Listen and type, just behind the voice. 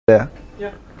Yeah.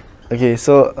 Yeah. Okay,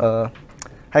 so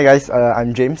hi guys,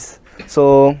 I'm James.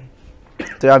 So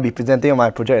today I'll be presenting on my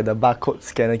project, the Barcode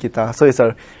scanner guitar. So it's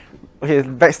a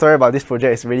backstory about this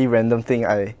project is really random thing.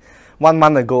 1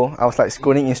 month ago I was like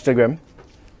scrolling Instagram,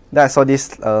 then I saw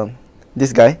this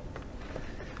this guy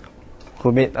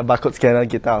who made a barcode scanner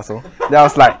guitar also. Then I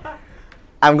was like,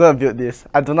 I'm gonna build this.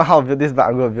 I don't know how to build this, but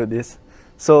I'm gonna build this.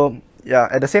 So yeah,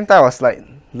 at the same time I was like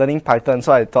learning Python,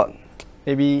 so I thought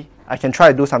maybe I can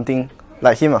try to do something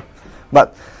like him.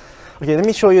 But okay, let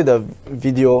me show you the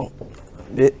video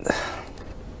bit.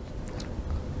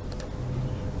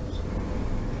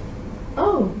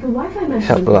 Oh, the Wi-Fi messaging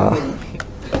Help lah. problem.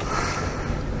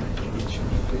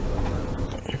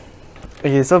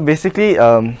 Okay, so basically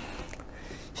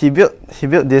he built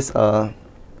this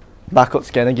barcode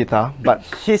scanner guitar, but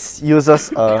his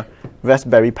uses a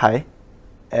Raspberry Pi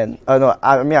and no,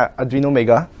 I mean Arduino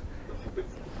Mega.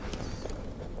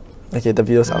 Okay, the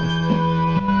video's up.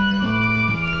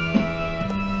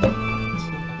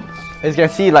 As you can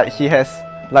see, like he has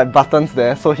like buttons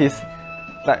there, so he's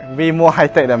like way more high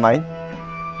tech than mine.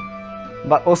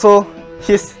 But also,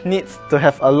 his needs to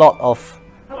have a lot of.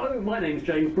 Hello, my name's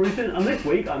James Bruton, and this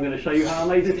week I'm going to show you how I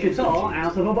made this guitar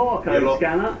out of a barcode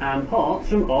scanner and parts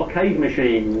from arcade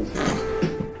machines.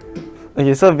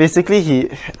 Okay, so basically he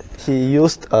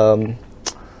used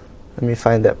let me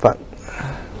find that part.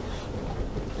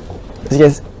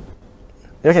 As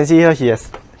you can see here, he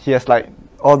has like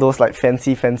all those like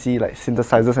fancy like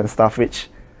synthesizers and stuff, which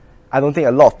I don't think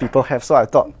a lot of people have. So I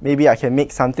thought maybe I can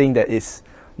make something that is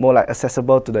more like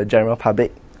accessible to the general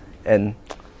public. And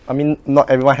I mean, not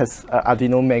everyone has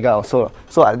Arduino Mega also.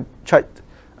 So I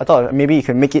thought maybe you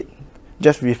can make it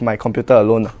just with my computer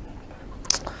alone.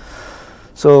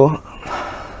 So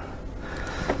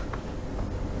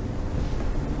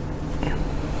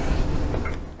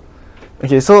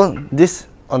okay, so this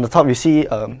on the top you see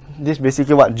this is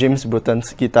basically what James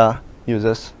Bruton's guitar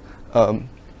uses.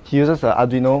 He uses an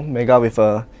Arduino Mega with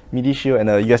a MIDI shield and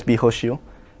a USB host shield,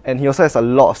 and he also has a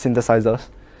lot of synthesizers.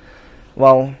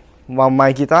 While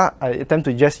my guitar, I attempt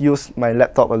to just use my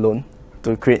laptop alone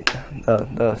to create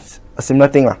a similar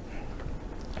thing.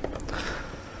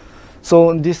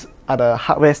 So these are the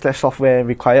hardware/software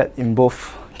required in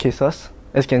both cases.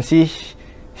 As you can see,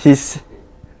 his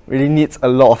really needs a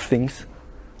lot of things,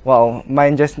 while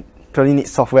mine just purely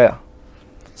needs software.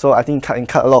 So I think can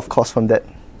cut a lot of costs from that.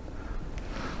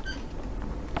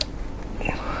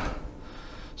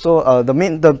 So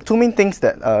the two main things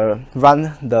that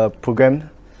run the program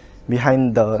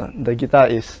behind the guitar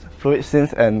is fluid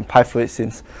synth and pi fluid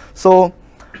synth. So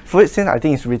fluid synth I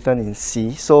think is written in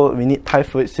C, so we need pi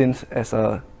fluid synth as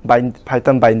a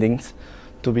Python bindings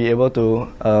to be able to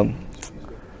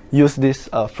use this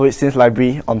fluid synth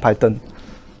library on Python.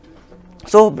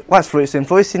 So what's fluid synth?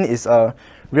 Fluid synth is a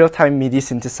real-time MIDI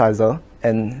synthesizer,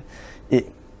 and it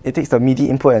takes the MIDI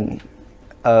input and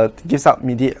gives out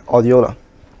MIDI audio.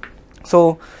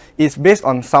 So it's based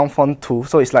on sound font too.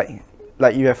 So it's like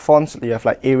you have fonts, you have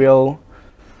like Arial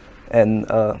and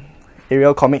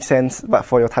Arial, Comic Sans, but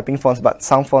for your typing fonts. But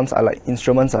sound fonts are like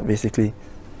instruments, basically.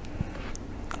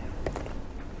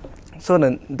 So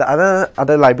the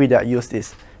other library that I used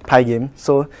is Pygame.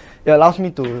 So it allows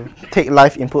me to take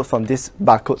live input from this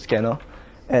barcode scanner,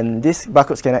 and this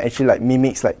barcode scanner actually like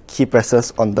mimics like key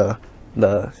presses on the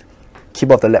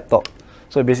keyboard of the laptop.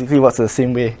 So it basically works the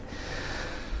same way.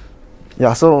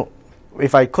 Yeah, so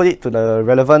if I code it to the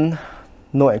relevant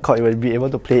note and chord, it will be able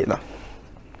to play it.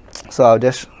 So I'll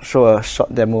just show a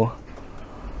short demo.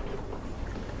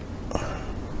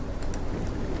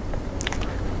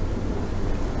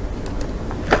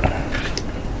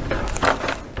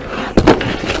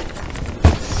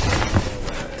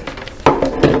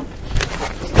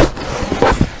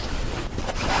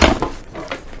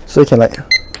 So you can like,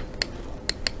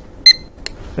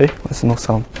 hey, what's no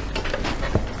sound?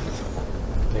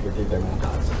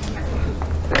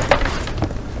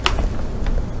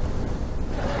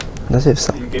 Does it have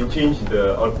sound? You can change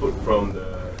the output from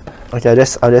the Okay, I'll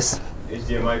just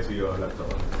HDMI to your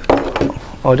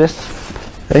laptop. I'll just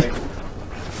hey,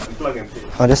 Unplug and play.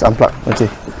 I'll just unplug. Okay.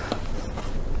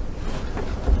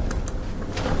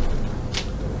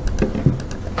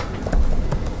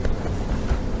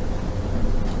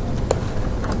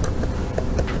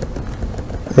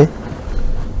 Hey,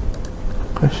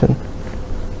 question.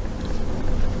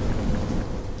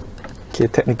 Okay,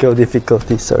 technical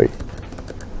difficulty. Sorry. To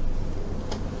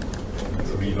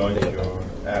relaunch your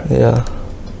app. Yeah.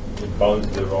 It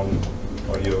bounced the wrong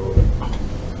audio interface.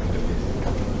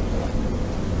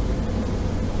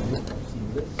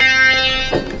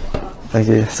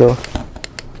 Okay, so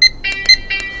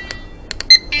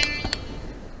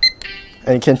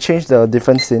and you can change the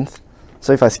different synths.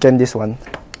 So if I scan this one,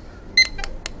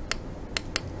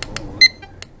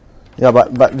 yeah,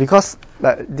 but because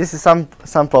like this is some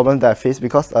problem that I face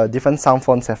because different sound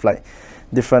fonts have like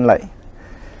different like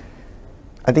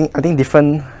I think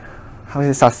different how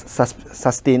is it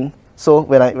sustain. So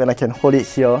when I can hold it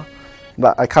here,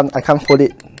 but I can't hold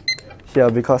it here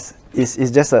because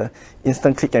it's just a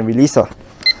instant click and release.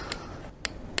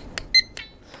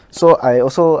 So I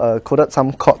also coded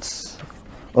some chords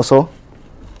also,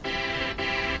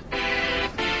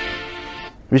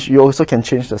 which you also can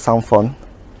change the sound font.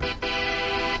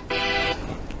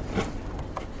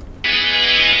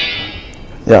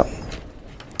 Yeah.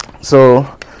 So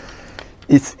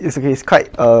it's okay. It's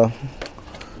quite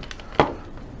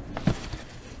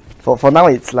for now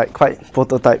it's like quite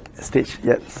prototype stage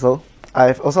yet. So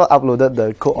I've also uploaded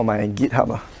the code on my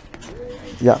GitHub.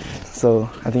 Yeah. So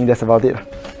I think that's about it.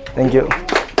 Thank you.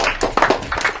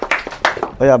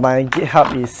 Oh yeah, my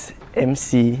GitHub is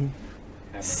MCCH.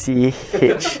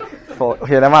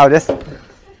 Okay, never mind. I'll just.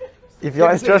 If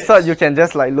you're interested, you can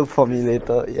just like look for me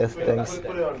later. Yes, thanks.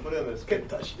 Put it on the screen.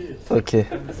 Touch this. Okay.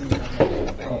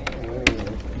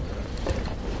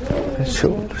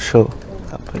 Show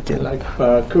up again. Like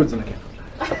codes on again.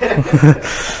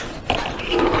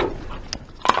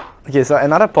 Okay, so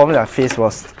another problem that I faced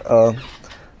was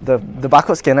the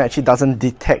barcode scanner actually doesn't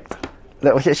detect.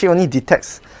 Like, okay, actually only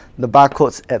detects the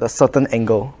barcodes at a certain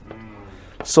angle.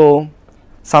 So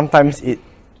sometimes it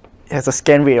has a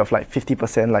scan rate of like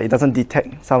 50%. Like it doesn't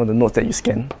detect some of the nodes that you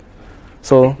scan.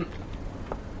 So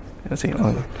okay,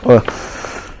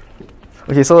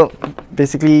 so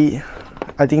basically,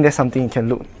 I think that's something I can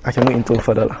look into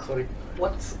further. Sorry,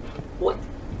 what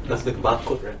does the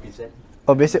barcode represent?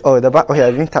 Oh, okay,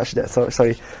 I didn't touch that. So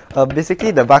sorry.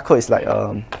 Basically, the barcode is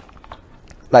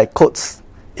like codes.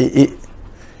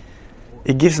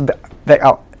 It gives back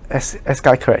out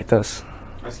ASCII characters.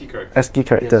 ASCII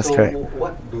characters, so correct.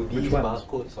 what do these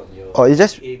barcodes on your Oh, it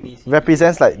just ABC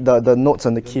represents like the notes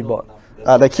on the keyboard.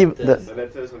 The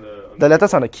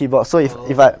letters on the keyboard. So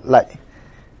if I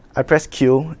press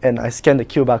Q and I scan the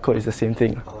Q barcode, it's the same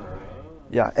thing.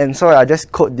 Yeah, and so I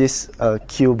just code this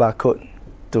Q barcode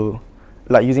to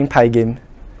like using Pygame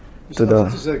to the.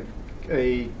 This is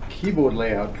a keyboard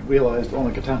layout realized on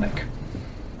a Katanic.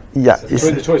 Yeah, So it's,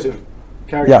 the choice of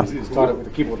characters is tied up with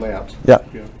the keyboard layout. yeah.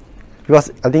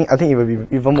 Because I think it will be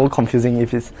even more confusing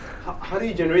if it's. How do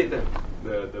you generate the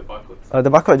barcodes?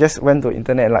 The barcode just went to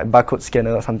internet like barcode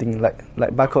scanner or something like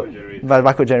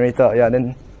barcode generator. Yeah,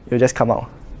 then it'll just come out.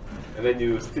 And then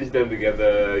you stitch them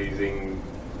together using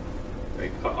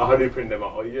like how do you print them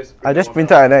out? Or you just I just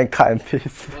printed and then cut and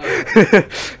paste.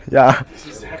 Yeah. This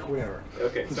is Hackware.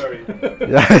 Okay, sorry.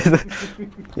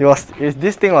 Yeah.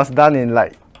 This thing was done in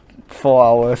like 4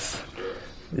 hours.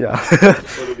 Yeah.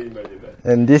 Totally imagine that.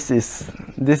 And this is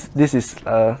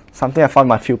something I found in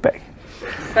my field pack.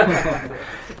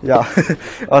 Yeah.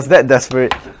 I was that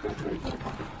desperate.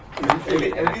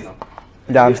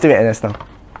 Yeah, I'm still at NS now.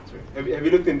 Have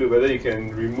you looked into whether you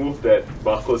can remove that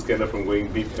barcode scanner from going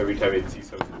beep every time it sees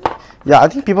something? Yeah, I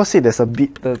think people say there's a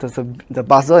beep, there's the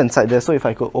buzzer inside there. So if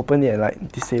I could open it and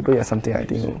like disable it or something, I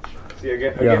think. See,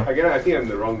 again, I think I'm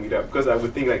the wrong meetup because I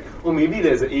would think like, oh, maybe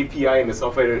there's an API in the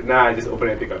software. Nah, I just open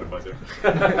it and take out the buzzer.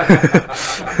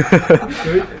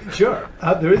 Sure,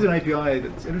 there is an API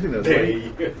that's interesting though.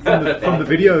 From the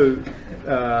video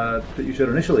that you showed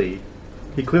initially,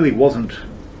 he clearly wasn't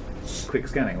click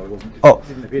scanning, or it wasn't. Oh,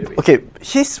 didn't appear to be. okay.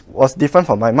 His was different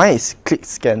from mine. Mine is click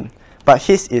scan, but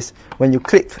his is when you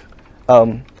click.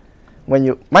 Mine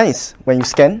is when you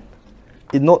scan,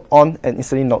 it note on and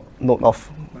instantly note off.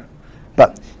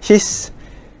 But his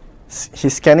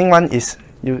scanning one is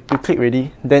you click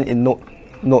ready, then it note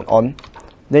on,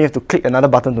 then you have to click another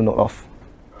button to note off.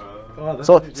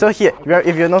 So here,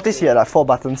 if you notice here, like 4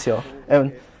 buttons here,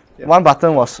 and one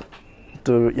button was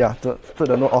to put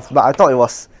the note off. But I thought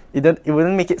it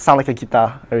wouldn't make it sound like a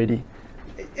guitar already.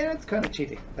 Yeah, it's kind of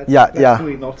cheating. That's Yeah.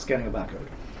 really not scanning a barcode.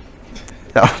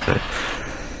 Yeah.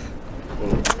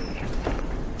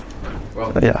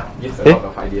 Well, Yeah. gives a lot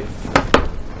of ideas.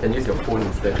 Can use your phone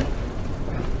instead.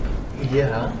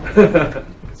 Yeah.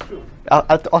 It's true.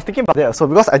 I was thinking about that also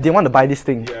because I didn't want to buy this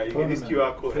thing. Yeah, you get this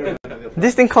QR code.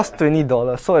 This thing cost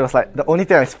 $20, so it was like the only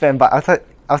thing I spent. But I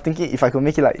was thinking if I could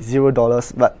make it like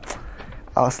 $0, but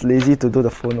I was lazy to do the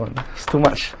phone one. It's too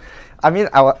much. I mean,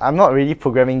 I'm not really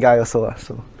programming guy also,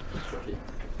 so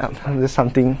there's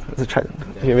something to try.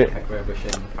 Okay, wait. Hackware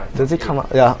version 5. Does it come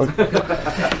out? Yeah.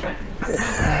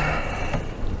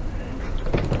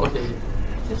 Okay.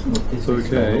 Just notice Okay.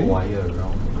 there's no wire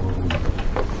around.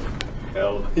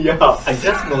 hell? Yeah. I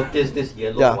just noticed this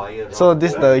yellow wire. Yeah. So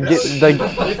this the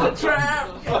It's a trap!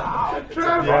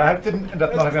 Yeah, I didn't end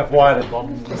up not having enough wire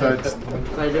then. So it's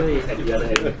By the way, At the other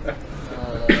end.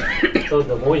 So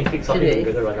the more you click something,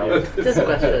 you're gonna run out. just a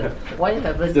question. Why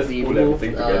haven't Just we pull moved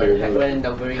everything together. Hackware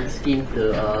numbering scheme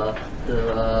to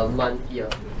month year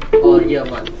or year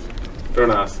month?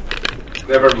 Don't ask.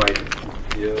 Never mind.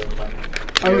 Yeah.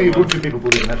 only Ubuntu people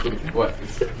believe in that sort of thing. What?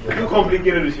 Too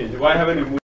complicated to change. Why haven't you moved?